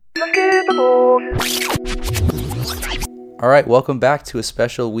All right, welcome back to a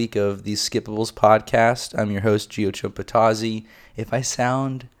special week of the Skippables podcast. I'm your host, Gio. If I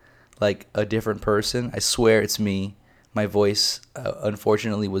sound like a different person, I swear it's me. My voice,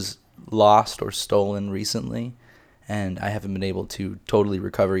 unfortunately, was lost or stolen recently, and I haven't been able to totally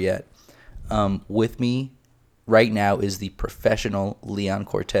recover yet. With me right now is the professional Leon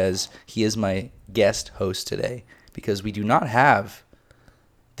Cortez. He is my guest host today because we do not have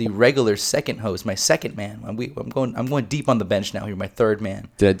the regular second host, my second man. I'm going deep on the bench now. You're my third man.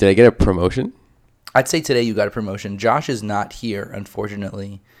 Did I get a promotion? I'd say today you got a promotion. Josh is not here,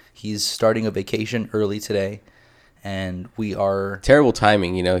 unfortunately. He's starting a vacation early today, and we are Terrible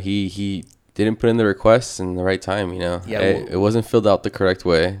timing, he didn't put in the requests in the right time, Yeah, it wasn't filled out the correct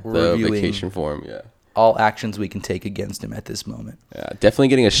way, the reviewing vacation form, yeah. all actions we can take against him at this moment. Yeah, definitely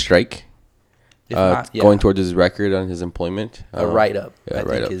getting a strike. If not, yeah, going towards his record on his employment. a write-up, yeah, I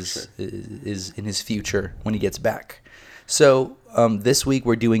write-up, think, is, sure. is in his future when he gets back. So this week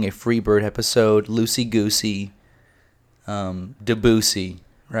we're doing a Freebird episode, loosey-goosey, Debussy,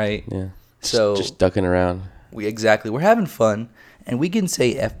 right? Yeah. So just ducking around. We're having fun, and we can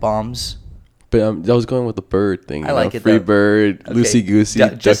say F-bombs. But I was going with the bird thing. I like it, Free though. bird, Okay.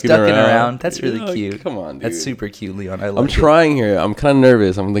 loosey-goosey, Just ducking around. That's really Yeah, cute. Come on, dude. That's super cute, Leon. I I'm like it. trying here. I'm kind of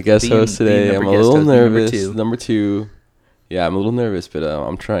nervous. I'm the guest host today. I'm a little nervous. Number two. Yeah, I'm a little nervous, but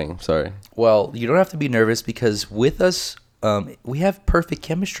I'm trying. I'm sorry. Well, you don't have to be nervous because with us, we have perfect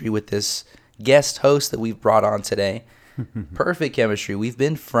chemistry with this guest host that we've brought on today. Perfect chemistry. We've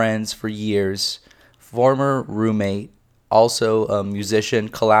been friends for years. Former roommate, also a musician,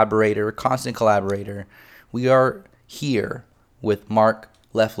 collaborator, constant collaborator. We are here with Mark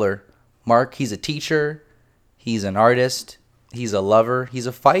Loeffler. Mark, he's a teacher. He's an artist. He's a lover. He's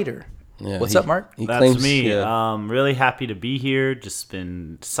a fighter. Yeah, What's up, Mark? That's me. Yeah. Really happy to be here. Just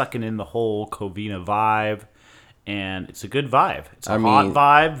been sucking in the whole Covina vibe, and it's a good vibe. It's a hot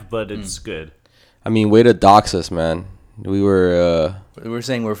vibe, but it's good. I mean, way to dox us, man. We were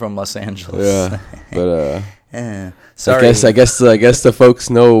saying we're from Los Angeles. Yeah, but sorry. I guess the folks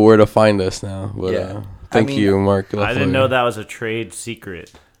know where to find us now. But Yeah. thank you, Mark. I didn't know that was a trade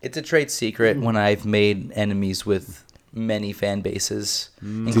secret. It's a trade secret when I've made enemies with many fan bases,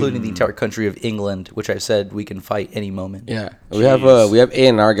 including the entire country of England, which I've said we can fight any moment. Yeah, we have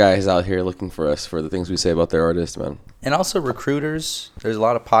A&R guys out here looking for us for the things we say about their artists, man. And also recruiters. There's a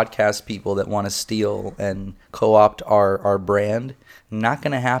lot of podcast people that want to steal and co-opt our brand. Not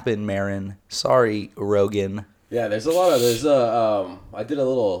going to happen, Marin. Sorry, Rogan. Yeah, I did a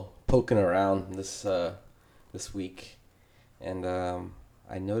little poking around this week, and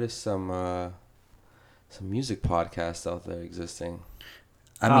I noticed some music podcasts out there existing.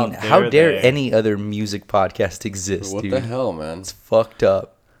 I mean, how dare any other music podcast exist, What dude? the hell, man? It's fucked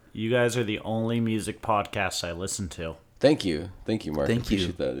up. You guys are the only music podcast I listen to. Thank you, Mark. Thank you.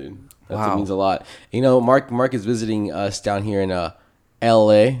 Appreciate that, dude. Wow. That means a lot. Mark is visiting us down here in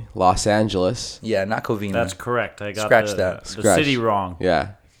L.A., Los Angeles. Yeah, not Covina. That's correct. I got Scratch the city wrong.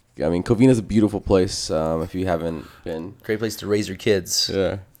 Yeah, I mean, Covina's a beautiful place. If you haven't been, Great place to raise your kids.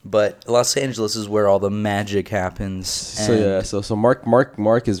 yeah. But Los Angeles is where all the magic happens. So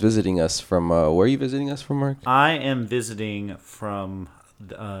Mark is visiting us from. Where are you visiting us from, Mark? I am visiting from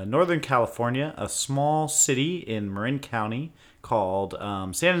Northern California, a small city in Marin County called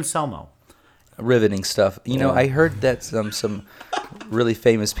San Anselmo. Riveting stuff. I heard that some really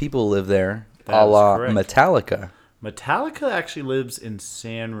famous people live there, That a la is correct. Metallica. Metallica actually lives in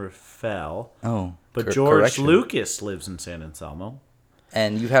San Rafael, Oh, but George correction. Lucas lives in San Anselmo.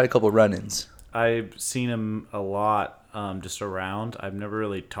 And you've had a couple run-ins. I've seen him a lot just around. I've never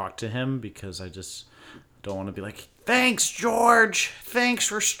really talked to him because I just don't want to be like, thanks, George. Thanks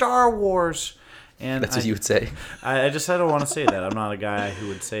for Star Wars. And That's what you would say. I don't want to say that. I'm not a guy who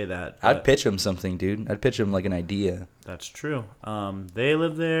would say that. I'd pitch him something, dude. I'd pitch him like an idea. That's true. They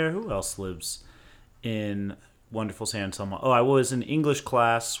live there. Who else lives in wonderful San Anselmo? Oh, I was in English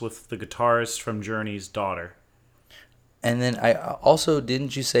class with the guitarist from Journey's daughter. And then I also,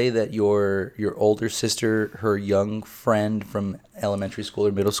 didn't you say that your older sister, her young friend from elementary school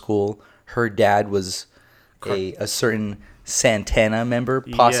or middle school, her dad was a certain Santana member,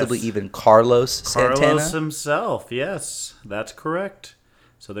 possibly Yes. even Carlos Santana? Carlos himself, yes, that's correct.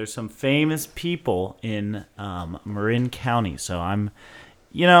 So there's some famous people in Marin County. So I'm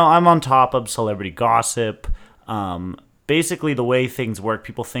on top of celebrity gossip. Basically, the way things work,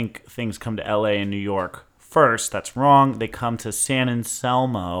 people think things come to LA and New York first. That's wrong. They come to San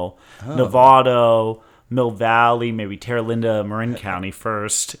Anselmo, Novato, Mill Valley, maybe Terra Linda, Marin County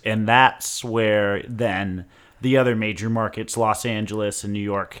first, and that's where then the other major markets, Los Angeles and New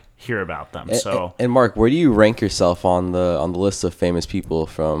York, hear about them. And Mark, where do you rank yourself on the list of famous people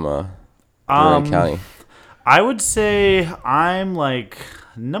from Marin County? I would say I'm like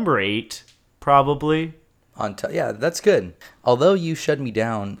number 8, probably. Yeah, that's good. Although you shut me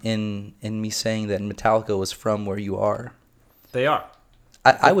down in me saying that Metallica was from where you are. They are.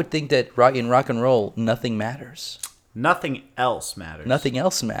 I would think that in rock and roll, nothing matters. Nothing else matters. Nothing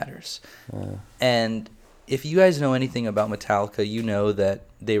else matters. And if you guys know anything about Metallica, you know that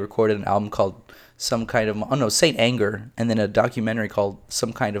they recorded an album called Saint Anger, and then a documentary called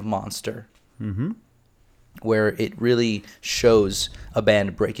Some Kind of Monster. Mm-hmm. Where it really shows a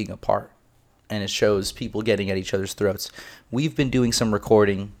band breaking apart. And it shows people getting at each other's throats. We've been doing some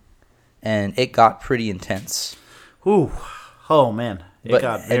recording, and it got pretty intense. Ooh. Oh, man. It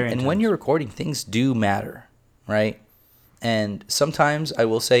got very intense. And when you're recording, things do matter, right? And sometimes I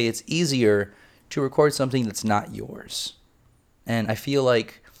will say it's easier to record something that's not yours. And I feel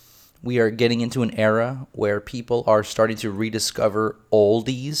like we are getting into an era where people are starting to rediscover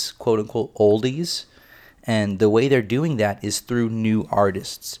oldies, quote-unquote oldies. And the way they're doing that is through new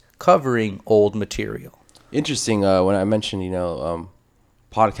artists covering old material. Interesting. When I mentioned,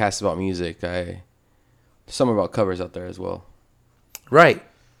 podcasts about music, there's some about covers out there as well. Right.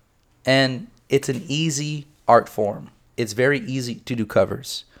 And it's an easy art form. It's very easy to do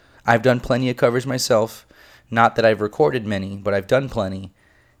covers. I've done plenty of covers myself. Not that I've recorded many, but I've done plenty.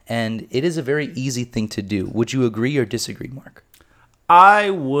 And it is a very easy thing to do. Would you agree or disagree, Mark? I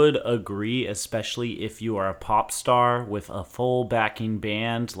would agree, especially if you are a pop star with a full backing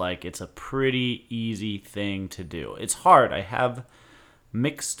band. Like, it's a pretty easy thing to do. It's hard. I have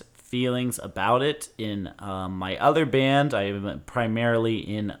mixed feelings about it. In my other band, I am primarily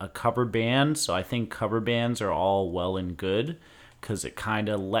in a cover band, so I think cover bands are all well and good because it kind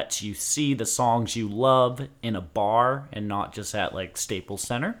of lets you see the songs you love in a bar and not just at, like, Staples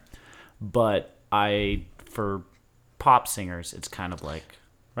Center. But for pop singers, it's kind of like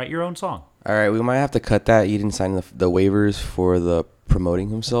write your own song. All right, we might have to cut that. You didn't sign the waivers for the promoting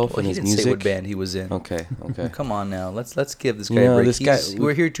himself and his music. He didn't say what band he was in. Okay. Come on now, let's give this guy a break.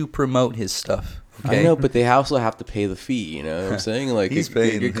 We're here to promote his stuff. Okay? I know, but they also have to pay the fee. You know what I'm saying? Like he's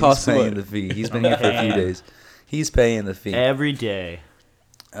paying the fee. He's been here for a few days. He's paying the fee every day.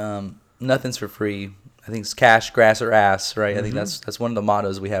 Nothing's for free. I think it's cash, grass, or ass, right? Mm-hmm. I think that's one of the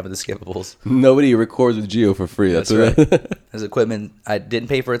mottos we have at the Skippables. Nobody records with Gio for free. That's right. His equipment, I didn't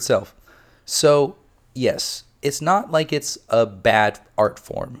pay for itself. So, yes, it's not like it's a bad art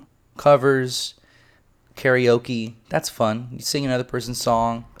form. Covers, karaoke, that's fun. You sing another person's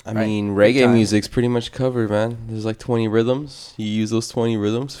song. I mean, reggae music's pretty much covered, man. There's like 20 rhythms. You use those 20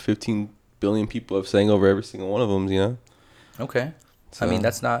 rhythms. 15 billion people have sang over every single one of them, you know? Okay. So, I mean,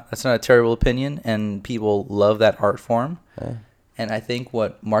 that's not a terrible opinion, and people love that art form. Yeah. And I think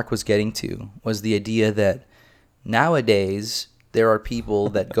what Mark was getting to was the idea that nowadays there are people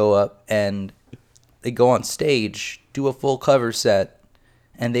that go up and they go on stage, do a full cover set,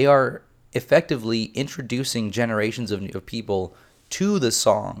 and they are effectively introducing generations of people to the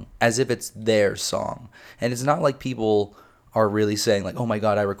song as if it's their song. And it's not like people are really saying, like, oh my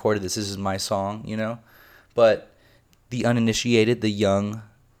God, I recorded this is my song, you know? But the uninitiated, the young,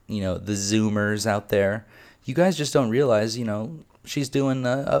 the Zoomers out there, you guys just don't realize, she's doing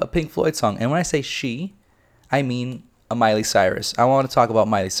a Pink Floyd song. And when I say she, I mean a Miley Cyrus. I want to talk about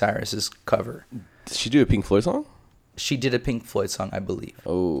Miley Cyrus's cover. Did she do a Pink Floyd song? She did a Pink Floyd song, I believe.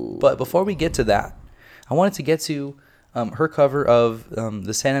 Oh. But before we get to that, I wanted to get to her cover of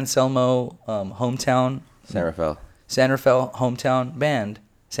the San Anselmo hometown. San Rafael hometown band.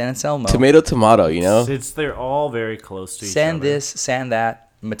 San Anselmo. Tomato, They're all very close to each other. San this, San that.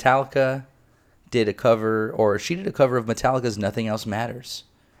 Metallica did a cover, or she did a cover of Metallica's Nothing Else Matters.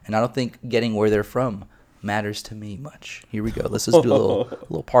 And I don't think getting where they're from matters to me much. Here we go. Let's just do a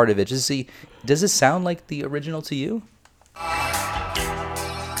little part of it. Just see, does it sound like the original to you?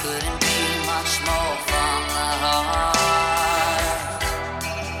 Couldn't be much more from the heart.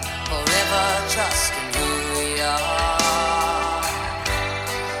 Forever trusting who we are.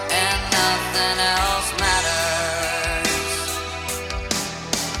 Nothing else matters.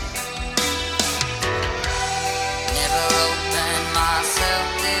 Never opened myself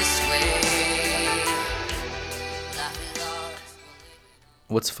this way.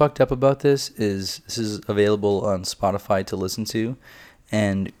 What's fucked up about this is available on Spotify to listen to,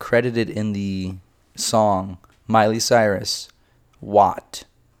 and credited in the song Miley Cyrus, Watt,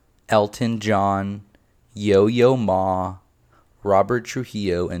 Elton John, Yo-Yo Ma, Robert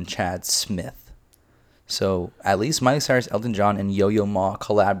Trujillo, and Chad Smith. So at least Miley Cyrus, Elton John, and Yo-Yo Ma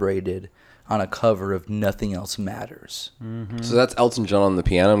collaborated on a cover of Nothing Else Matters. So that's Elton John on the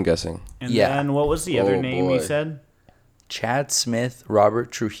piano, I'm guessing. And Yeah. then what was the other Oh, name boy. you said? Chad Smith,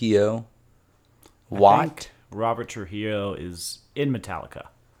 Robert Trujillo, I Watt. think Robert Trujillo is in Metallica.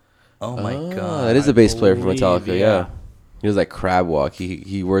 Oh my Ah, god. that is a bass player from believe, Metallica, yeah. yeah. He does that crab walk.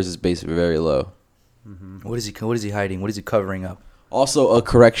 He wears his bass very low. What is he hiding? What is he covering up? Also, a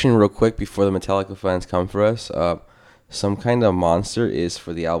correction real quick before the Metallica fans come for us. Some Kind of Monster is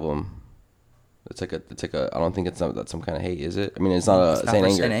for the album. It's like a. I don't think it's not some kind of hate, is it? I mean, it's not a It's not Saint for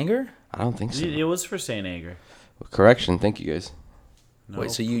Anger. Saint Anger? I don't think so. It was for Saint Anger. Correction. Thank you guys. No.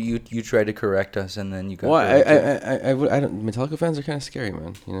 Wait, so you tried to correct us and then you got Well, corrected. I don't. Metallica fans are kind of scary,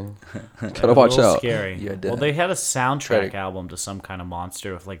 man. You know, A gotta watch little out. Scary. Yeah, well, they had a Try soundtrack to- album to Some Kind of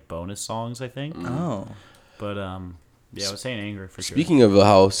Monster with like bonus songs, I think. Oh. But yeah, it was Saint Anger for sure. Speaking of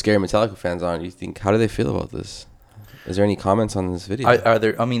how scary Metallica fans are, how do they feel about this? Is there any comments on this video? Are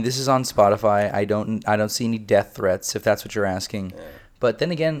there? I mean, this is on Spotify. I don't see any death threats, if that's what you're asking. But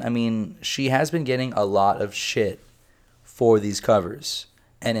then again, I mean, she has been getting a lot of shit for these covers,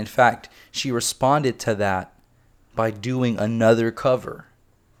 and in fact, she responded to that by doing another cover.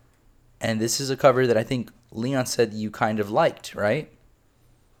 And this is a cover that I think Leon said you kind of liked, right?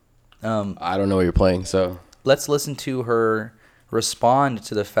 I don't know what you're playing, so Let's listen to her respond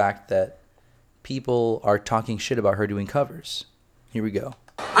to the fact that people are talking shit about her doing covers. Here we go.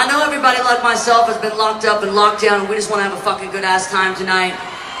 I know everybody like myself has been locked up and locked down, and we just want to have a fucking good ass time tonight.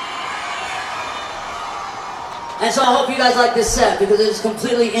 And so I hope you guys like this set because it's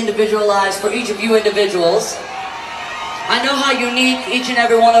completely individualized for each of you individuals. I know how unique each and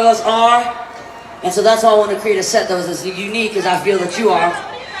every one of us are, and so that's why I want to create a set that was as unique as I feel that you are.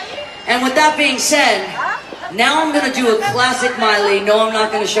 And with that being said, now I'm gonna do a classic Miley. No, I'm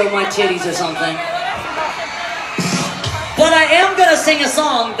not gonna show my titties or something. But I am gonna sing a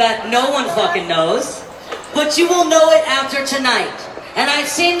song that no one fucking knows, but you will know it after tonight. And I've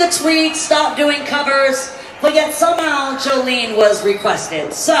seen the tweets, stop doing covers, but yet somehow Jolene was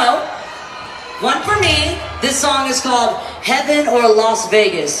requested. So, one for me, this song is called Heaven or Las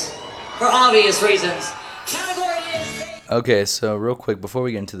Vegas, for obvious reasons. Category is... Okay, so real quick, before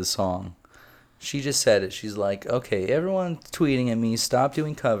we get into the song, she just said it. She's like, okay, everyone's tweeting at me, stop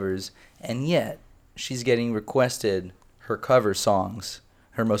doing covers, and yet she's getting requested her cover songs,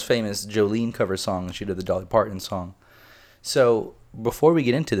 her most famous Jolene cover song. She did the Dolly Parton song. So before we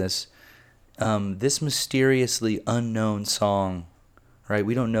get into this, this mysteriously unknown song, right?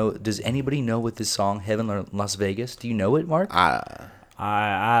 We don't know. Does anybody know what this song, Heaven or Las Vegas? Do you know it, Mark?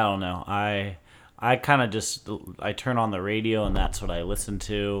 I don't know. I kind of just I turn on the radio and that's what I listen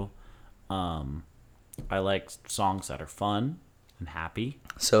to. I like songs that are fun and happy.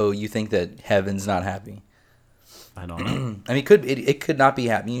 So you think that Heaven's not happy? I don't know. I mean, it could not be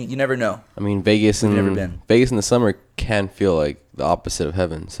happy. You never know. I mean, Vegas We've never been. Vegas in the summer can feel like the opposite of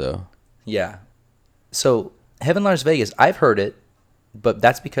heaven. So Yeah. So Heaven Las Vegas, I've heard it, but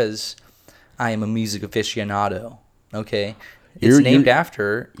that's because I am a music aficionado. Okay, it's named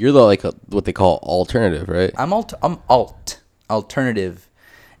after. you're the what they call alternative, right? I'm alternative,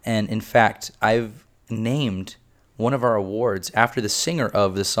 and in fact, I've named one of our awards after the singer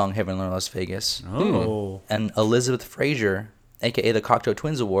of the song Heaven or Las Vegas, Oh. and Elizabeth Fraser, aka the Cocteau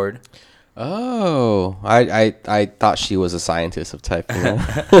Twins Award. Oh, I thought she was a scientist of type. You know?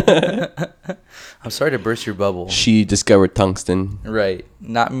 I'm sorry to burst your bubble. She discovered tungsten. Right,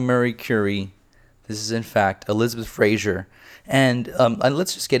 not Marie Curie. This is in fact Elizabeth Fraser, and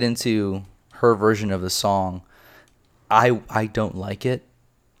let's just get into her version of the song. I don't like it.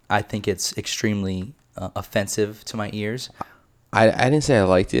 I think it's extremely offensive to my ears. I didn't say I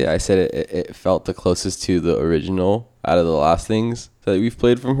liked it. I said it felt the closest to the original out of the last things that we've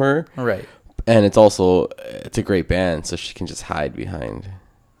played from her. Right. And it's a great band, so she can just hide behind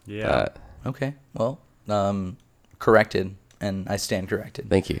Yeah. that. Okay. Well, corrected, and I stand corrected.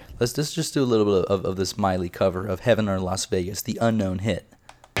 Thank you. Let's just do a little bit of this Miley cover of Heaven or Las Vegas, the unknown hit.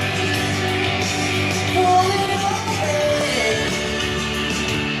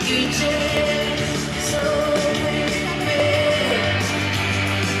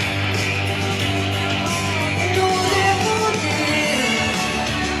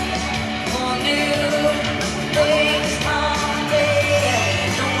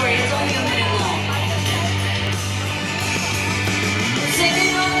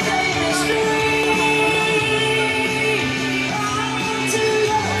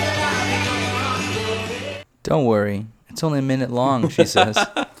 Don't worry, it's only a minute long, she says.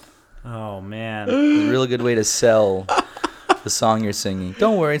 Oh man. It's a really good way to sell the song you're singing.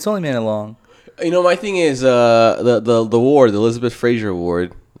 Don't worry, it's only a minute long. You know, my thing is the award, the Elizabeth Fraser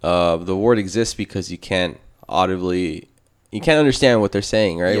Award. the word exists because you can't understand what they're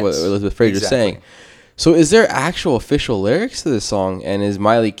saying, right? Yes, What Elizabeth Fraser's exactly. saying. So is there actual official lyrics to this song, and is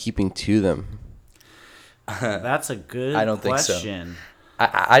Miley keeping to them? That's a good I don't think so. question.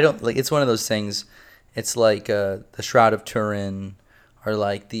 I don't like. It's one of those things. It's like the Shroud of Turin, or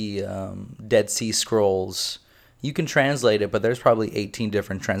like the Dead Sea Scrolls. You can translate it, but there's probably 18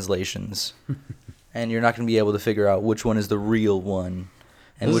 different translations, and you're not going to be able to figure out which one is the real one,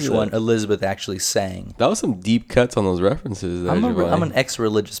 and which one Elizabeth actually sang. That was some deep cuts on those references. I'm an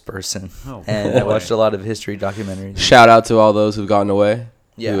ex-religious person, Oh, and I boy. watched a lot of history documentaries. Shout out to all those who've gotten away,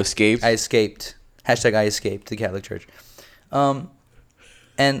 who escaped. I escaped. Hashtag I escaped the Catholic Church.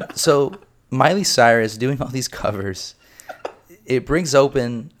 And so Miley Cyrus doing all these covers, it brings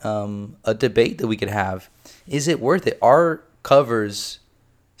open a debate that we could have. Is it worth it? Are covers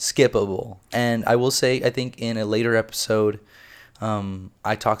skippable? And I will say, I think in a later episode,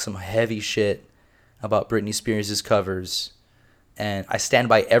 I talk some heavy shit about Britney Spears' covers. And I stand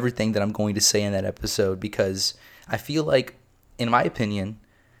by everything that I'm going to say in that episode because I feel like, in my opinion,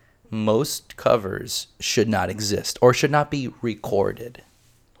 most covers should not exist or should not be recorded.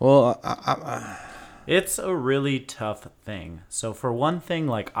 Well, It's a really tough thing. So for one thing,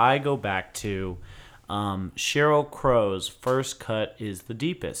 like I go back to Sheryl Crow's first cut is the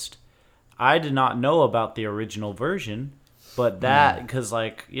deepest. I did not know about the original version, but that because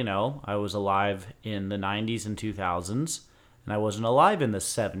like I was alive in the 90s and 2000s, and I wasn't alive in the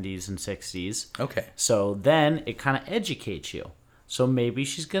 70s and 60s. Okay. So then it kind of educates you. So maybe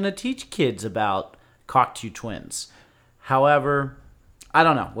she's gonna teach kids about Cocteau Twins. However, I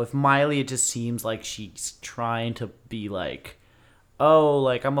don't know. With Miley, it just seems like she's trying to be like, oh,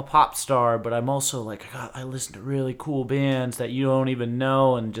 like I'm a pop star, but I'm also like I listen to really cool bands that you don't even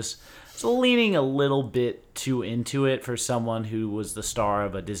know, and just leaning a little bit too into it for someone who was the star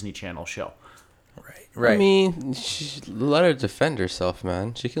of a Disney Channel show. Right. I mean, let her defend herself,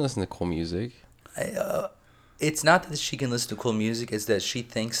 man. She can listen to cool music. It's not that she can listen to cool music. It's that she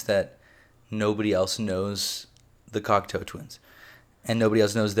thinks that nobody else knows the Cocteau Twins, and nobody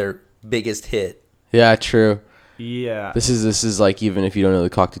else knows their biggest hit. Yeah, true. Yeah. This is like, even if you don't know the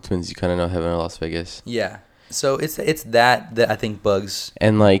Cocteau Twins, you kind of know Heaven or Las Vegas. Yeah. So it's that I think bugs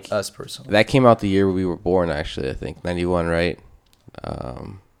And like us personally. that came out the year we were born. Actually, I think 91, right?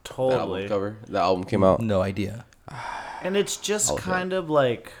 Totally. The album came out. No idea. And it's just kind of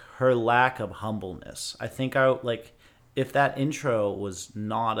like her lack of humbleness. I think if that intro was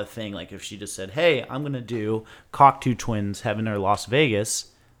not a thing, like if she just said, hey, I'm going to do Cocteau Twins Heaven or Las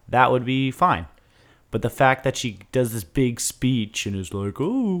Vegas, that would be fine. But the fact that she does this big speech and is like,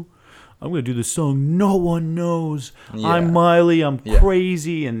 oh, I'm going to do this song no one knows. Yeah. I'm Miley. I'm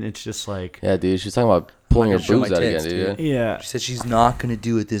crazy. And it's just like... Yeah, dude. She's talking about pulling her show boobs my out tits, again, dude. Yeah. She said she's not going to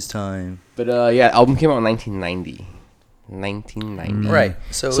do it this time. But yeah, album came out in 1990. 1990. Right.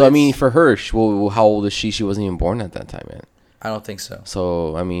 So I mean, for her, how old is she? She wasn't even born at that time, man. I don't think so.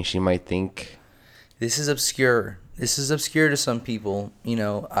 So I mean, she might think This is obscure. This is obscure to some people.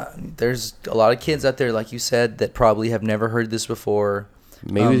 There's a lot of kids out there, like you said, that probably have never heard this before.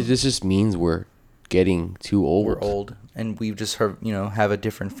 maybe this just means we're getting too old. We're old, and we've just heard, have a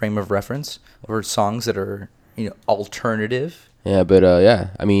different frame of reference for songs that are, alternative. Yeah, but yeah,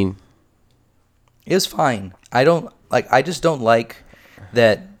 I mean, It was fine. I just don't like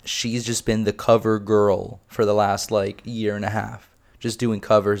that she's just been the cover girl for the last year and a half, just doing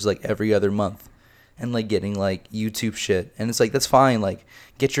covers every other month and getting YouTube shit. And it's that's fine.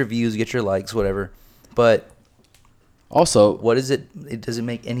 Get your views, get your likes, whatever. But also, what is it? Does it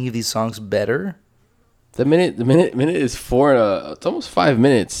make any of these songs better? the minute is it's almost 5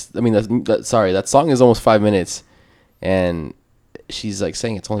 minutes. I mean, that song is almost 5 minutes, and she's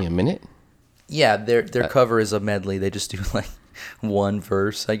saying it's only a minute. Yeah, their cover is a medley. They just do one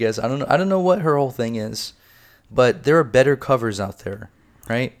verse, I guess. I don't know what her whole thing is, but there are better covers out there,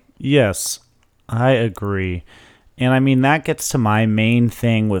 right? Yes, I agree. And I mean, that gets to my main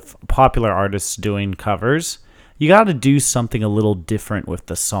thing with popular artists doing covers. You got to do something a little different with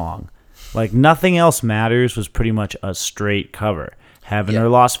the song. Nothing Else Matters was pretty much a straight cover. Heaven or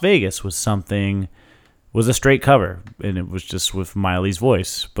Las Vegas was a straight cover, and it was just with Miley's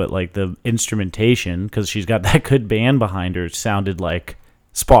voice. But the instrumentation, because she's got that good band behind her, sounded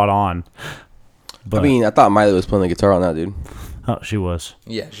spot on. But, I mean, I thought Miley was playing the guitar on that, dude. oh, she was.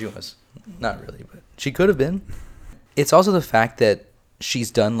 Yeah, she was. Not really, but she could have been. It's also the fact that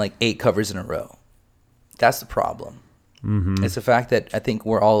she's done 8 covers in a row. That's the problem. Mm-hmm. It's the fact that I think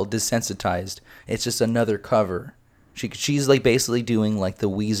we're all desensitized. It's just another cover. She's basically doing the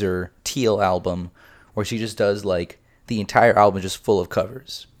Weezer Teal album, where she just does the entire album just full of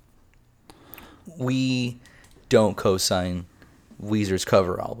covers. we don't co-sign Weezer's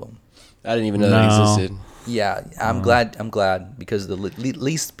cover album. I didn't even know that No. existed. Yeah, I'm glad because the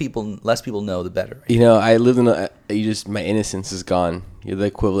less people know, the better. You know, I lived in my innocence is gone. You're the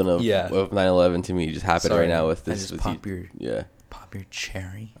equivalent of 9/11 to me. It just happened Sorry, right now with I this. just With pop you. pop your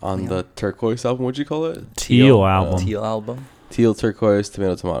cherry On the turquoise album, what'd you call it? Teal album. Teal album. Teal, turquoise,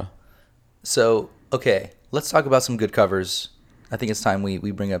 tomato. So okay, let's talk about some good covers. I think it's time we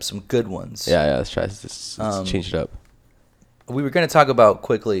bring up some good ones. Yeah. Let's try. Let's change it up. We were going to talk about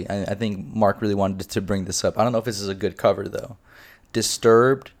quickly. I think Mark really wanted to bring this up. I don't know if this is a good cover though.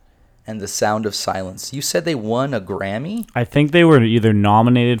 Disturbed and The Sound of Silence. You said they won a Grammy? I think they were either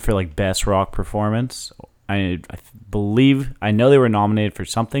nominated for like best rock performance. I know they were nominated for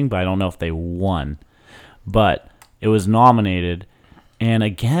something, but I don't know if they won. But it was nominated, and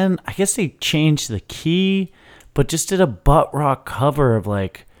again, I guess they changed the key, but just did a butt rock cover of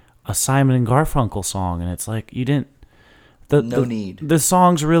like a Simon and Garfunkel song, and it's like you didn't. No need. The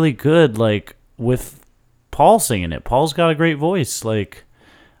song's really good, like with Paul singing it. Paul's got a great voice. Like,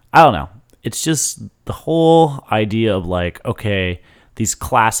 I don't know. It's just the whole idea of like, okay, these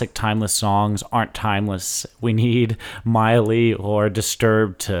classic timeless songs aren't timeless. We need Miley or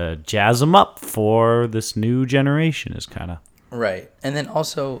Disturbed to jazz them up for this new generation. Is kind of Right. And then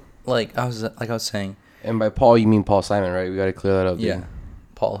also, like I was saying, And by Paul, you mean Paul Simon, right? We got to clear that up. Dude. yeah.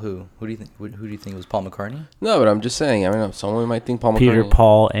 Paul who? Who do you think? Who do you think was Paul McCartney? No, but I'm just saying. I mean, someone might think Paul Peter, McCartney.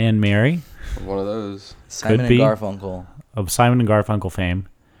 Paul, and Mary One of those. Simon be. and Garfunkel. of Simon and Garfunkel fame.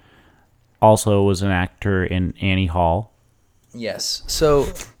 Also was an actor in Annie Hall. Yes.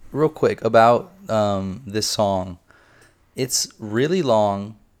 So, real quick about this song. It's really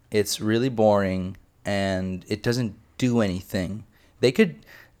long. It's really boring, and it doesn't do anything. They could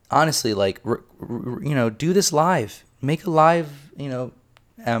honestly, like, do this live. Make a live,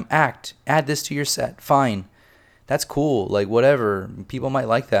 act. Add this to your set. Fine. That's cool. Like, whatever. People might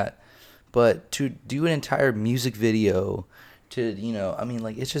like that. But to do an entire music video,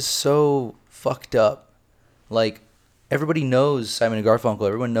 it's just so fucked up. Like, everybody knows Simon and Garfunkel.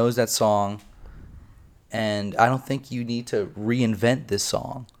 Everyone knows that song. And I don't think you need to reinvent this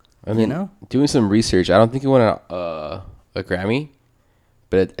song. I mean, doing some research, I don't think it won a Grammy,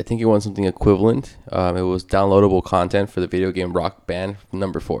 but I think it won something equivalent. It was downloadable content for the video game Rock Band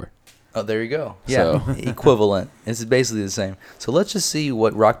number 4. Oh, there you go. Yeah, equivalent. It's basically the same. So let's just see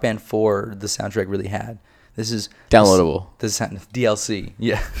what Rock Band 4, the soundtrack, really had. This is downloadable. This is DLC.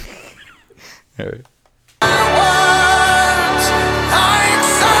 Yeah. All right. Like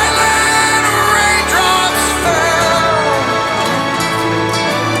silent raindrops fell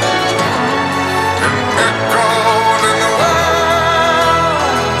and echoed in the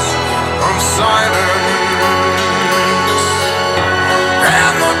wells of silence,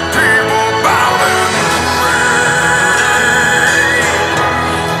 and the people bowed and prayed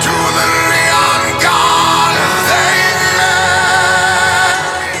to the neon god they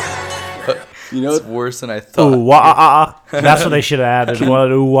made. You know, It's worse than I thought. Ooh, wah, That's what they should have added.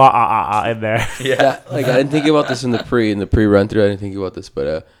 Ooh, wah, in there. Yeah. like I didn't think about this in the pre run through. I didn't think about this,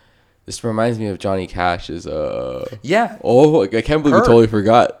 but this reminds me of Johnny Cash's. Yeah. Oh, I can't believe Hurt. we totally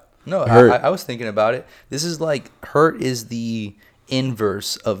forgot. No, Hurt. I was thinking about it. This is like Hurt is the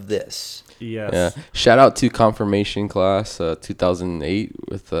inverse of this. Yes. Yeah. Shout out to Confirmation Class 2008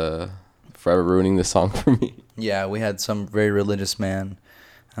 with forever ruining the song for me. Yeah, we had some very religious man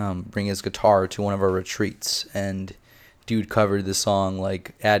bring his guitar to one of our retreats, and dude covered the song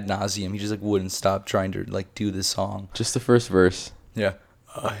like ad nauseum. He just like wouldn't stop trying to like do this song. Just the first verse. Yeah.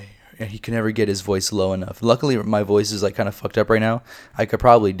 And he can never get his voice low enough. Luckily, my voice is like kind of fucked up right now. I could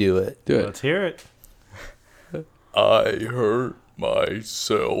probably do it. Do it. Let's hear it. I hurt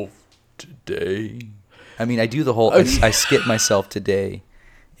myself today. I mean, I do the whole. I skip myself today,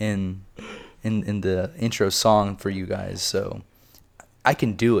 in the intro song for you guys. So I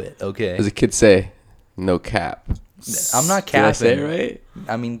can do it. Okay. As a kid say, no cap. I'm not Did I say capping. it right?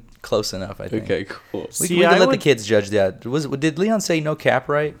 I mean, close enough. I think. Okay, cool. We See, can I let the would- kids judge that. Did Leon say no cap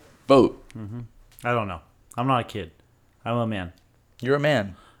right? Vote. I don't know. I'm not a kid. I'm a man. You're a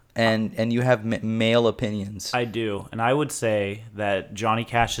man, and you have male opinions. I do. And I would say that Johnny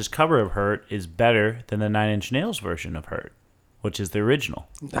Cash's cover of Hurt is better than the Nine Inch Nails version of Hurt, which is the original.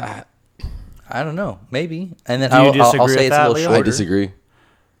 Ah, I don't know. Maybe. And then Do you I'll disagree say with it's that, a little Leo? shorter. I disagree.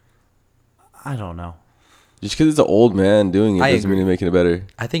 I don't know. Just because it's an old man doing it I doesn't mean agree. it's making it better.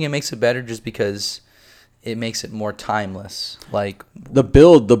 I think it makes it better just because it makes it more timeless. Like, The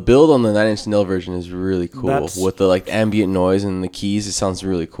build on the 9 Inch Nail version is really cool. That's- With the like ambient noise and the keys, it sounds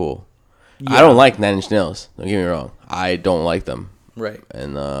really cool. Yeah. I don't like 9 Inch Nails. Don't get me wrong. I don't like them. Right.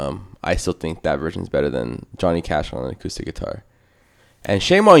 And I still think that version's better than Johnny Cash on an acoustic guitar. And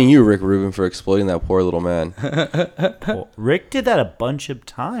shame on you, Rick Rubin, for exploiting that poor little man. Well, Rick did that a bunch of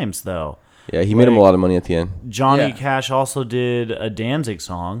times, though. Yeah, he made him a lot of money at the end. Johnny Yeah. Cash also did a Danzig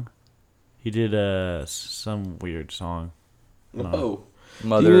song. He did some weird song. Oh.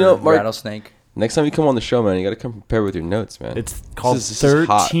 Mother You know, Mark- Rattlesnake. Next time you come on the show, man, you got to come prepared with your notes, man. It's called this is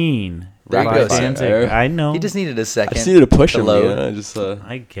hot. 13 There you by go, Danzig. Sam. I know. He just needed a I second. just needed to push him, load. you know? Just,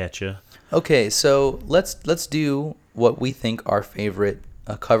 I get you. Okay, so let's do what we think our favorite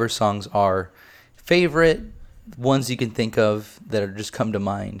cover songs are. Favorite ones you can think of that are just come to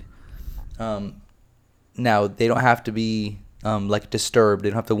mind. Now they don't have to be like Disturbed. They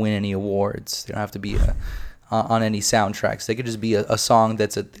don't have to win any awards. They don't have to be on any soundtracks. They could just be a song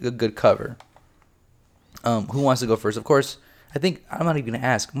that's a good cover. Who wants to go first? Of course, I think I'm not even gonna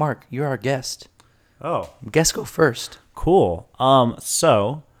ask. Mark, you're our guest. Oh, Guest go first. cool.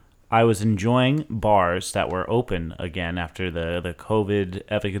 So I was enjoying bars that were open again after the COVID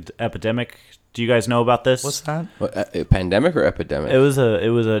epidemic. Do you guys know about this? What's that? what, a pandemic or epidemic? It was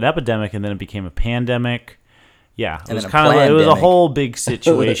an epidemic, and then it became a pandemic. Yeah, it And was then a kind of it was a plandemic. whole big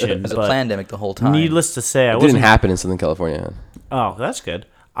situation. It was a but pandemic the whole time. needless to say, I it wasn't. didn't happen in Southern California. Oh, that's good.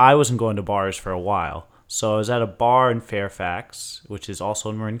 I wasn't going to bars for a while. So I was at a bar in Fairfax, which is also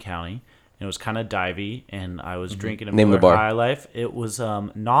in Marin County. And it was kind of divey, and I was drinking a Name the Miller bar. High Life. It was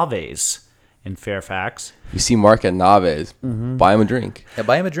Naves in Fairfax. You see Mark at Naves, Mm-hmm. buy him a drink. Yeah,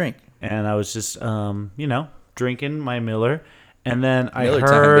 buy him a drink. And I was just, drinking my Miller. And then I Miller time,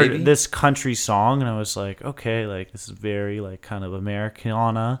 heard baby. this country song, and I was like, okay, like this is very like kind of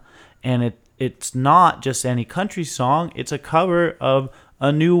Americana. And it's not just any country song. It's a cover of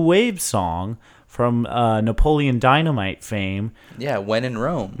a new wave song from Napoleon Dynamite fame. Yeah, When in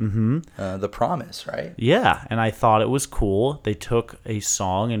Rome. Mm-hmm. The Promise, right? Yeah, and I thought it was cool. They took a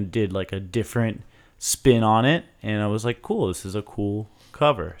song and did like a different spin on it, and I was like, cool, this is a cool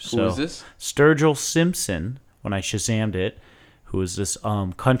cover. Who is this? Sturgill Simpson, when I Shazammed it, who is this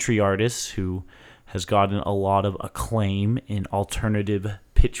country artist who has gotten a lot of acclaim in alternative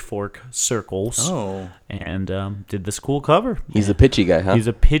pitchfork circles. Oh. And did this cool cover. He's the pitchy guy, huh? He's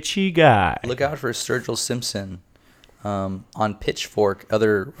a pitchy guy. Look out for Sturgill Simpson on Pitchfork,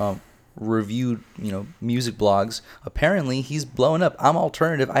 other reviewed, music blogs. Apparently, he's blowing up. I'm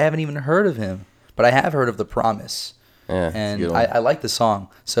alternative. I haven't even heard of him, but I have heard of The Promise. Yeah, it's a And good one. I like the song.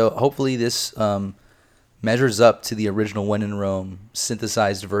 So hopefully this measures up to the original When in Rome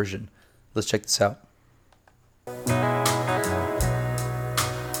synthesized version. Let's check this out.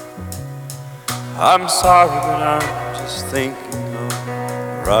 I'm sorry, but I'm just thinking of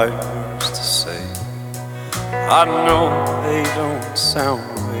the right words to say. I know they don't sound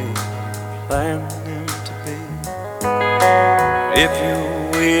the way you planned them to be. If you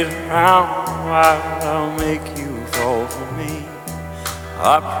wait around a while, I'll make you fall for me. I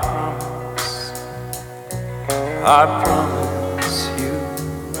promise you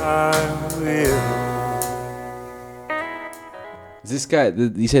I will. Is this guy?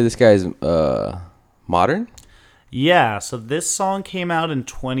 You say this guy is modern? Yeah, so this song came out in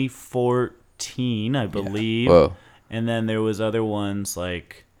 2014, I believe. Whoa. And then there was other ones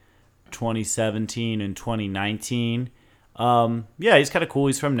like 2017 and 2019. Yeah, he's kind of cool.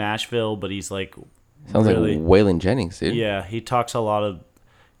 He's from Nashville, but he's like Sounds really, like Waylon Jennings, dude. yeah, he talks a lot of,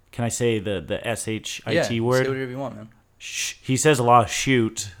 can I say the S-H-I-T Yeah, say word? whatever you want, man. He says a lot of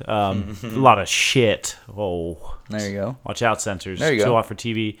shoot, a lot of shit. Oh, There you go. watch out, censors. There you go. Show off for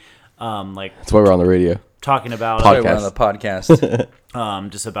TV. Like That's why we're on the radio. talking about Podcast. We're on the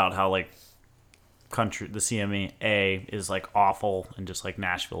podcast. just about how like country, the CMA is like awful, and just like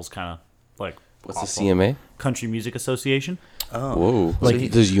Nashville's kind of like What's awful. the CMA? Country Music Association. Whoa. Like-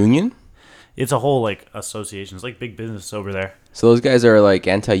 Like there's union? It's a whole like association. It's like big business over there. So those guys are like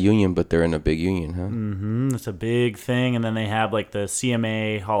anti-union, but they're in a big union, huh? It's a big thing, and then they have like the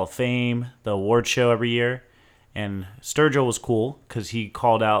CMA Hall of Fame, the award show every year. And Sturgill was cool because he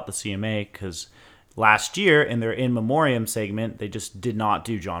called out the CMA because last year in their in memoriam segment they just did not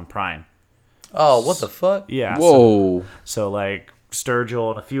do John Prine. Oh, what the fuck? Yeah. Whoa. So like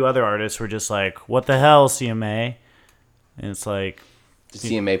Sturgill and a few other artists were just like, "What the hell, CMA?" And it's like, Did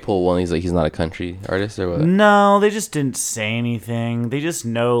CMA pull one? He's like, he's not a country artist or what? no, they just didn't say anything. They just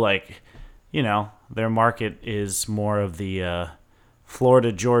know, like, their market is more of the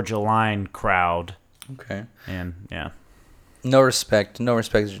Florida Georgia line crowd, Okay. and yeah, No respect.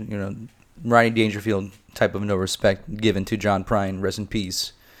 Rodney Dangerfield type of no respect given to John Prine. Rest in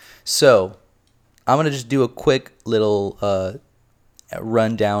peace. So, I'm going to just do a quick little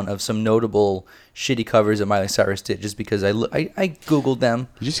rundown of some notable shitty covers that Miley Cyrus did, just because I googled them.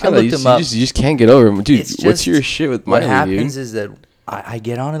 I looked them up. You just can't get over them, dude. It's what's just, your shit with Miley? What happens dude? is that I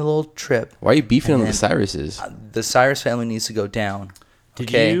get on a little trip. Why are you beefing on the Cyruses? The Cyrus family needs to go down. Did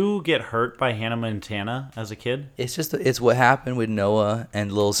you get hurt by Hannah Montana as a kid? It's what happened with Noah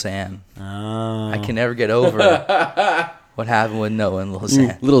and Lil Xan. Oh. I can never get over what happened with Noah and Lil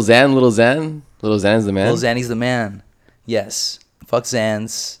Xan. Little Xan's the man. Lil Xanny's the man. Yes. Fuck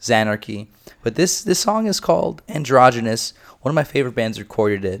Xanarchy. But this song is called Androgynous. One of my favorite bands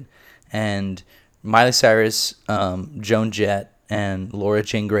recorded it. And Miley Cyrus, Joan Jett, and Laura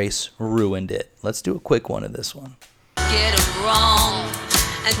Jane Grace ruined it. Let's do a quick one of this one. Get him wrong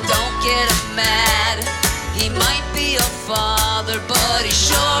and don't get him mad. He might be a father, but he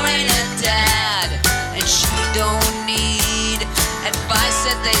sure ain't a dad. And she don't need advice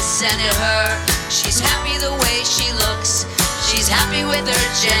that they send to her. She's happy the way she looks. She's happy with her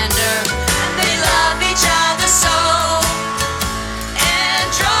gender. And they love each other so.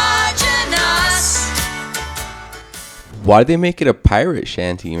 Androgynous. Why did they make it a pirate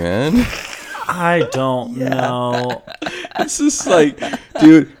shanty, man? I don't know. This is like,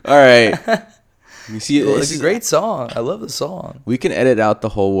 dude. All right. You see, It's a great song. I love the song. We can edit out the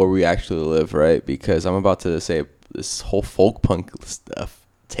whole "Where We Actually Live," right? Because I'm about to say this whole folk punk stuff.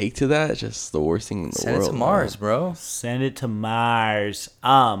 Take to that, just the worst thing in the Send world. it to Mars, man. bro. Send it to Mars.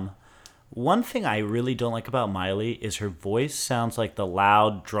 One thing I really don't like about Miley is her voice sounds like the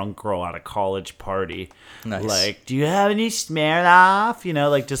loud drunk girl at a college party. Nice. Like, do you have any Smirnoff? You know,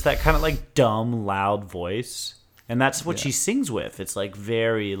 like just that kind of like dumb, loud voice. And that's what she sings with. It's like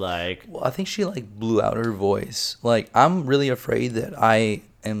very like. Well, I think she like blew out her voice. Like, I'm really afraid that I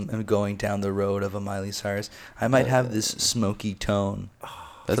am going down the road of a Miley Cyrus. I might have this smoky tone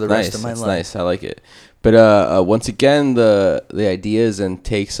for the rest of my life. That's nice. I like it. But once again, the ideas and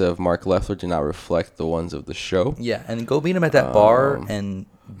takes of Mark Loeffler do not reflect the ones of the show. Yeah, and go meet him at that bar and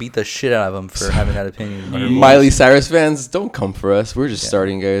beat the shit out of him for having that opinion. Miley Cyrus fans, don't come for us. We're just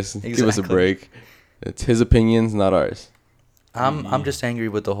starting, guys. Give us a Exactly. break. It's his opinions, not ours. I'm just angry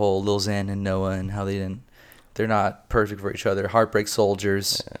with the whole Lil Xan and Noah and how they're not perfect for each other. Heartbreak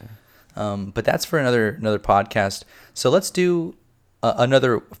soldiers. But that's for another podcast. So let's do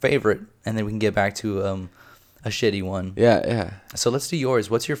another favorite, and then we can get back to a shitty one. Yeah. So let's do yours.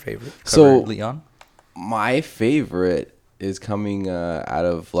 What's your favorite cover, So- Leon? My favorite is coming out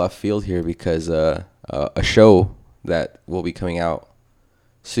of left field here because a show that will be coming out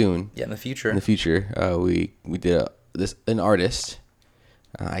soon. Yeah, in the future. We did an artist.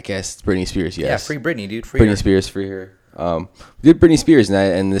 I guess it's Britney Spears. Yes. Yeah, free Britney, dude. Free Britney her. Spears, free her. We did Britney Spears,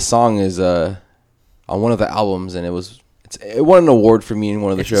 and this song is on one of the albums, and it won an award for me in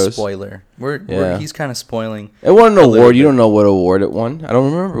one of the It's shows. a spoiler. He's kind of spoiling. It won an a little award. You bit. don't know what award it won. I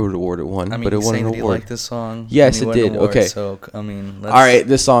don't remember what award it won, I mean, but it he's won saying an that he award. liked this song. Yes, and he it won an did. award, Okay. So, I mean, let's, All right,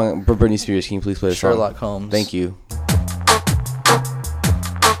 this song for Britney Spears. Can you please play the song? Sherlock Holmes. Thank you.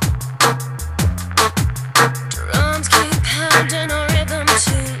 Drums keep pounding a rhythm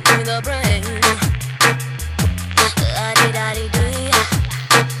to the brain. La-di-da-di-dee.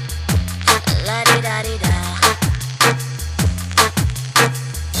 La-di-da-di-da.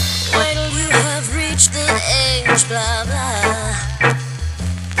 When you have reached the age, blah, blah.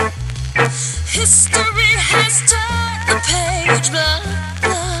 History has turned the page, blah,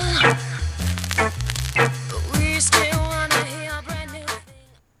 blah. But we still wanna hear a brand new thing.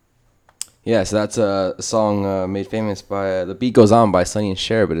 Yeah, so that's a song made famous by The Beat Goes On by Sonny and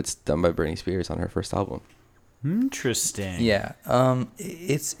Cher, but it's done by Britney Spears on her first album. Interesting. Yeah.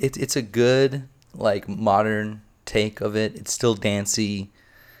 It's a good like modern take of it. It's still dancey.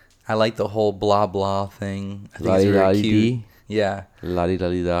 I like the whole blah blah thing. I think it's very La-di-da-di-dee. cute. Yeah.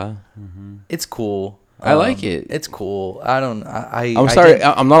 La-di-da-di-da. It's cool. I like it. It's cool. I'm I'm sorry,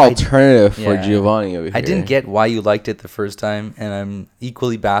 I'm not alternative for yeah. Giovanni over here. I didn't get why you liked it the first time, and I'm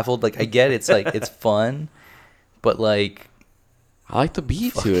equally baffled. Like, I get it's like it's fun, but like I like the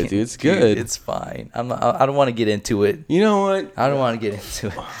beat to it, dude. It's dude, good. it's fine. I don't want to get into it. You know what? I don't want to get into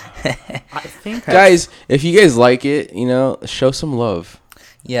it. I think Guys, if you guys like it, show some love.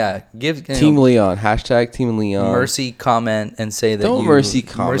 Yeah, give Team Leon. Hashtag Team Leon. mercy comment and say that Don't you mercy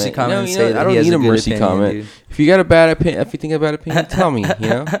comment. Mercy comment and You say know, that I don't he has need a good mercy opinion, comment. dude. If you got a bad opinion, if you think about opinion, tell me.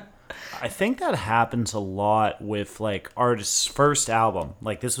 I think that happens a lot with like artists' first album.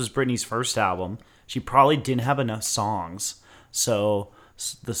 Like this was Britney's first album. She probably didn't have enough songs, so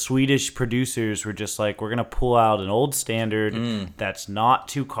the Swedish producers were just like, we're gonna pull out an old standard that's not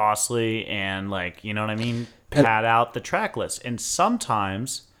too costly and like, you know what I mean, pad out the track list. And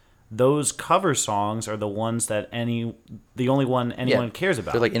sometimes those cover songs are the ones that the only one anyone cares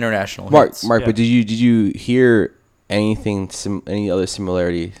about. They're like international Mark, hits. but did you hear anything any other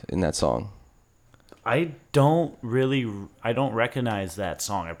similarity in that song? I don't recognize that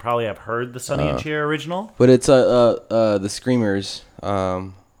song. I probably have heard the Sonny and Cher original. But it's the Screamers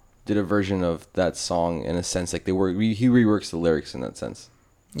did a version of that song in a sense, like he reworks the lyrics in that sense.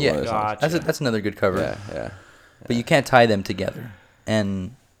 Yeah, Gotcha. that's another good cover. Yeah. But you can't tie them together.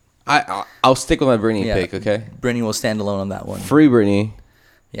 And I'll stick with my Britney pick, okay? Britney will stand alone on that one. Free Britney.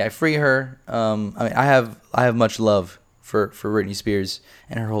 Yeah, free her. I mean, I have much love for Britney Spears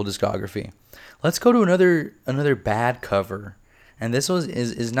and her whole discography. Let's go to another bad cover, and this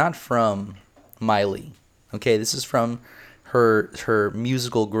is not from Miley. Okay, this is from her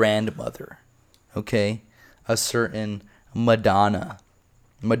musical grandmother. Okay, a certain Madonna.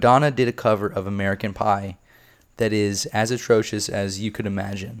 Madonna did a cover of American Pie that is as atrocious as you could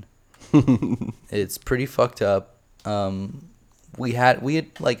imagine. It's pretty fucked up.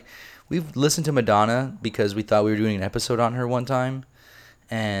 We've listened to Madonna because we thought we were doing an episode on her one time,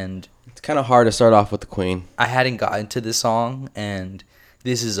 and It's kind of hard to start off with the Queen. I hadn't gotten to this song, and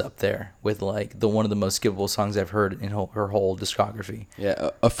this is up there with like one of the most skippable songs I've heard in her whole discography. Yeah,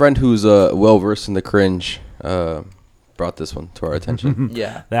 a friend who's well versed in the cringe brought this one to our attention.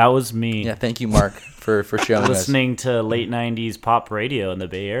 Yeah, That was me. yeah. Thank you, Mark, for showing us. Listening to late 90s pop radio in the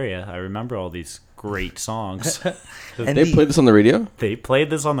Bay Area. I remember all these great songs. And They played this on the radio? They played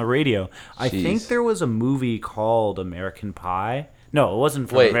this on the radio. I Jeez. think there was a movie called American Pie. No, it wasn't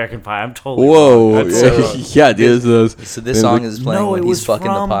from Wait. American Pie. I'm totally Whoa. wrong. That's Yeah, dude. So this song is playing No, when it he's was fucking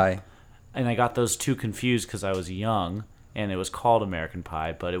from- the pie. And I got those two confused because I was young, and it was called American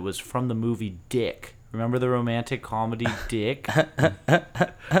Pie, but it was from the movie Dick. Remember the romantic comedy Dick?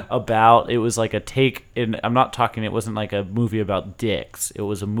 It was like a take, and I'm not talking, it wasn't like a movie about dicks. It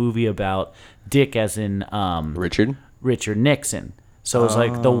was a movie about Dick as in Richard Nixon. So it was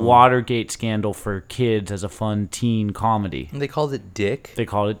like the Watergate scandal for kids as a fun teen comedy. And they called it Dick. They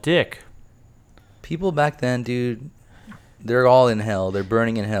called it Dick. People back then, dude, they're all in hell. They're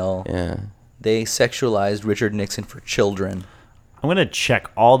burning in hell. Yeah. They sexualized Richard Nixon for children. I'm going to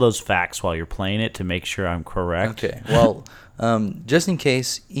check all those facts while you're playing it to make sure I'm correct. Okay. Well, just in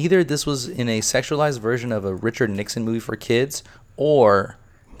case, either this was in a sexualized version of a Richard Nixon movie for kids, or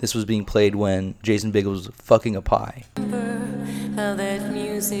this was being played when Jason Biggs was fucking a pie. How that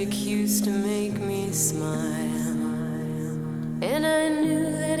music used to make me smile. And I knew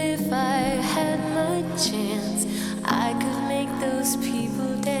that if I had my chance, I could make those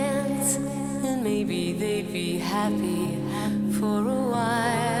people dance. And maybe they'd be happy for a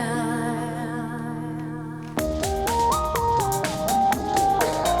while.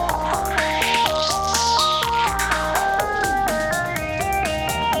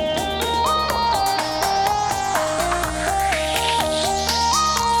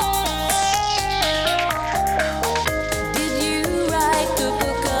 Did you write the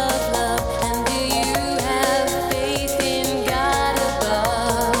book of love? And do you have faith in God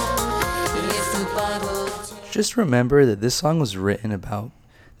above? If the Bible Just remember that this song was written about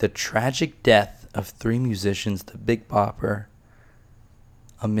the tragic death of three musicians: the Big Bopper,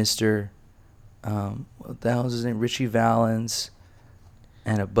 a Mr. What the hell is his name? Richie Valens,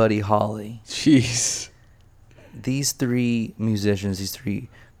 and a Buddy Holly. Jeez. These three musicians, these three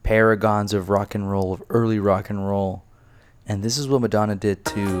paragons of rock and roll, of early rock and roll, and this is what Madonna did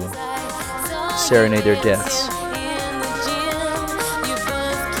to serenade their deaths.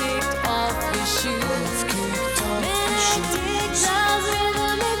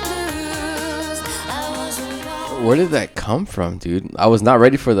 Where did that come from, dude? I was not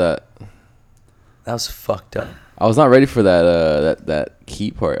ready for that. That was fucked up. I was not ready for that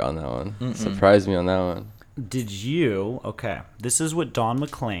key part on that one. Surprised me on that one. Did you? Okay. This is what Don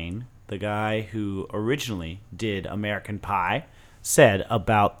McLean, the guy who originally did American Pie, said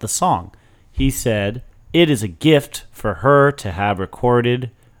about the song. He said, "It is a gift for her to have recorded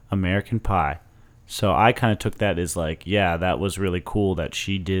American Pie." So I kind of took that as like, yeah, that was really cool that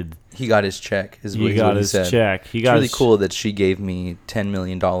she did. He got his check. He got his check. It's really cool that she gave me $10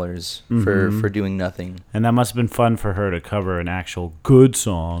 million for doing nothing. And that must have been fun for her to cover an actual good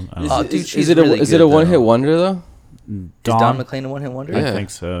song. Oh, dude, Is she's it really is good, it a one-hit though. wonder though? Is Don McLean a one-hit wonder? I Yeah.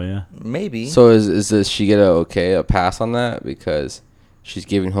 think so, yeah. Maybe. So does she get a pass on that because she's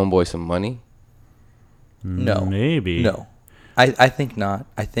giving Homeboy some money? No. Maybe. No. I think not.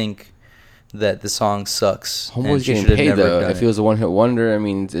 I think that the song sucks. and Homeboy's she getting should have paid never though. done If he was a one-hit wonder, I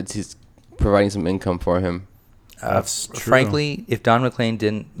mean, he's providing some income for him. That's true. Frankly, if Don McLean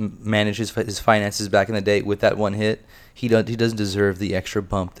didn't manage his finances back in the day with that one hit, he doesn't deserve the extra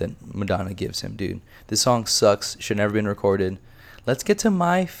bump that Madonna gives him, dude. This song sucks. Should never been recorded. Let's get to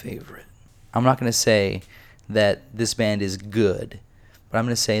my favorite. I'm not gonna say that this band is good, but I'm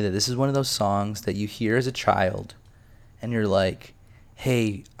gonna say that this is one of those songs that you hear as a child, and you're like,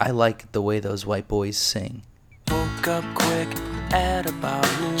 "Hey, I like the way those white boys sing." Woke up quick at about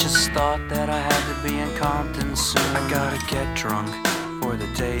noon. Just thought that I had to be in Compton soon. I gotta get drunk before the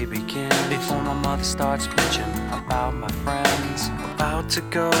day begins. Before my mother starts bitching about my friends. About to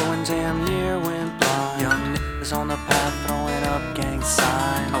go and damn near went blind. Young niggas on the path throwing up gang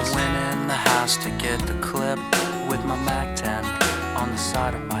signs. I went in the house to get the clip with my Mac 10 on the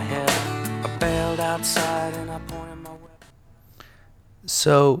side of my head. I bailed outside and I pointed my whip.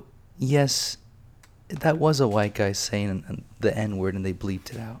 So, yes, that was a white guy saying the N-word and they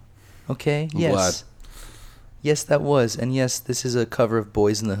bleeped it out. Okay? Yes. glad. Yes, that was. And yes, this is a cover of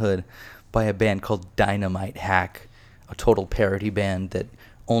Boys in the Hood by a band called Dynamite Hack, a total parody band that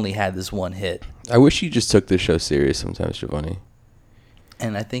only had this one hit. I wish you just took this show serious sometimes, Giovanni.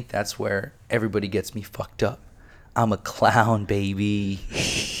 And I think that's where everybody gets me fucked up. I'm a clown, baby.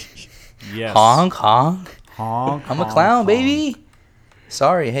 Yes. Honk, honk. Honk, I'm a honk, clown, honk. baby.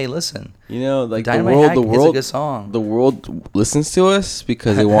 Sorry, hey, listen. You know, like Dynamite Hack is a good song. the world listens to us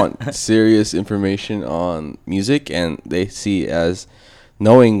because they want serious information on music, and they see as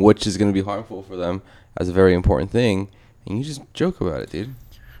knowing which is going to be harmful for them as a very important thing. And you just joke about it, dude.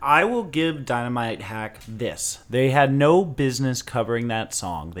 I will give Dynamite Hack this. They had no business covering that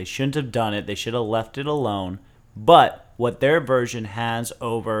song. They shouldn't have done it. They should have left it alone. But what their version has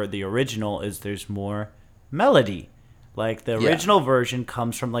over the original is there's more melody. Like, the original version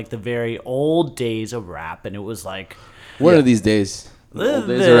comes from, like, the very old days of rap, and it was, like... One of these days. The old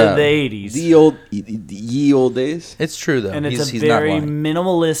days are out. 80s. Ye old days. It's true, though. And it's he's a very not lying.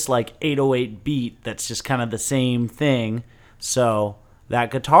 minimalist, like, 808 beat that's just kind of the same thing. So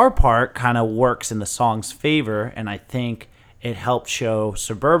that guitar part kind of works in the song's favor, and I think it helped show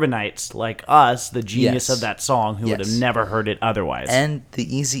suburbanites like us the genius of that song who would have never heard it otherwise. And the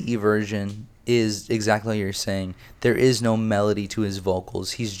Eazy-E version is exactly what you're saying. There is no melody to his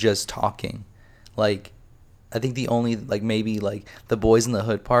vocals. He's just talking. Like, I think the only, like, maybe, like, the Boys in the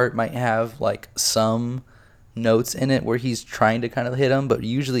Hood part might have, like, some notes in it where he's trying to kind of hit them, but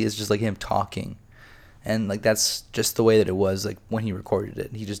usually it's just, like, him talking. And, like, that's just the way that it was, like, when he recorded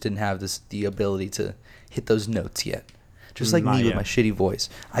it. He just didn't have the ability to hit those notes yet. Just like me with my shitty voice.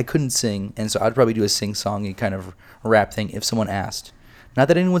 I couldn't sing, and so I'd probably do a sing-songy kind of rap thing if someone asked. Not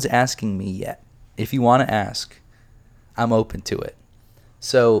that anyone's asking me yet. If you want to ask, I'm open to it.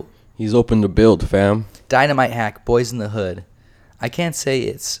 So He's open to build, fam. Dynamite Hack, Boys in the Hood. I can't say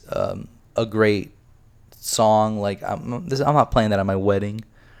it's a great song. Like, I'm not playing that at my wedding,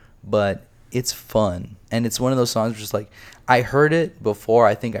 but it's fun. And it's one of those songs just like, I heard it before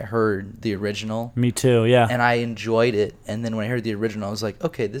I think I heard the original. Me too, yeah. And I enjoyed it. And then when I heard the original, I was like,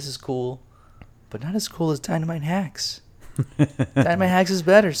 okay, this is cool, but not as cool as Dynamite Hacks. Dynamite Hacks is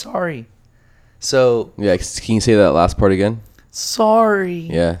better. Sorry. So Yeah, can you say that last part again? sorry.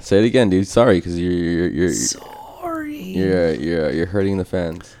 Yeah, say it again, dude. Sorry, because you're Sorry. you're hurting the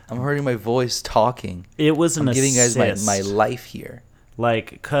fans. I'm hurting my voice talking. It was an I'm giving you guys assist. my life here.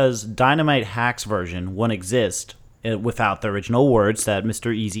 Like, because Dynamite Hack's version wouldn't exist without the original words that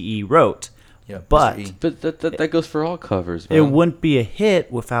Mr. Eazy-E wrote. Yeah, But Mr. E. But that goes for all covers, man. it wouldn't be a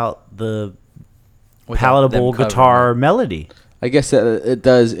hit without the Without palatable them covering guitar it. melody. I guess that it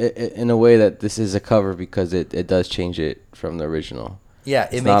does in a way that this is a cover because it does change it from the original. Yeah,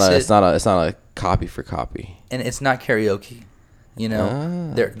 it It's makes not it, it's not a copy for copy. and it's not karaoke. You know,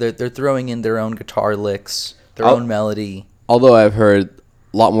 Ah. they're throwing in their own guitar licks, their I'll- own melody. Although I've heard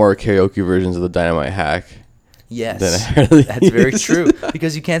a lot more karaoke versions of the Dynamite Hack. Yes, Then I heard that's very these. true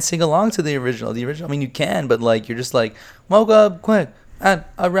because you can't sing along to the original. The original, I mean, you can, but like you're just like woke up quick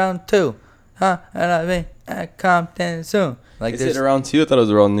at around 2, huh? And I mean at Compton soon. Like Is it there's around 2? I thought it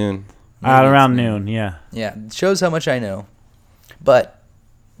was around noon. At around noon, yeah. yeah, it shows how much I know. But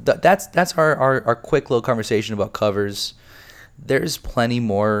that's our quick little conversation about covers. There's plenty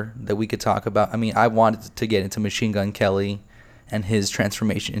more that we could talk about. I mean, I wanted to get into Machine Gun Kelly and his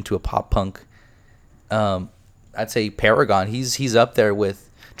transformation into a pop punk. I'd say Paragon. He's up there with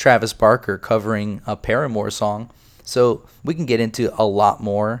Travis Barker covering a Paramore song. So we can get into a lot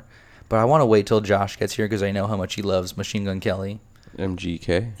more. But I want to wait till Josh gets here because I know how much he loves Machine Gun Kelly.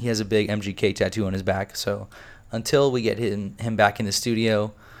 MGK. He has a big MGK tattoo on his back. So until we get him back in the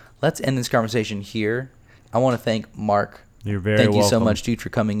studio, let's end this conversation here. I want to thank Mark. You're very Thank you so welcome. much, dude, for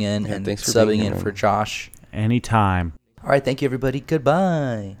coming in and thanks for subbing being in here, for man. Josh. Anytime. All right, thank you, everybody.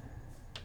 Goodbye.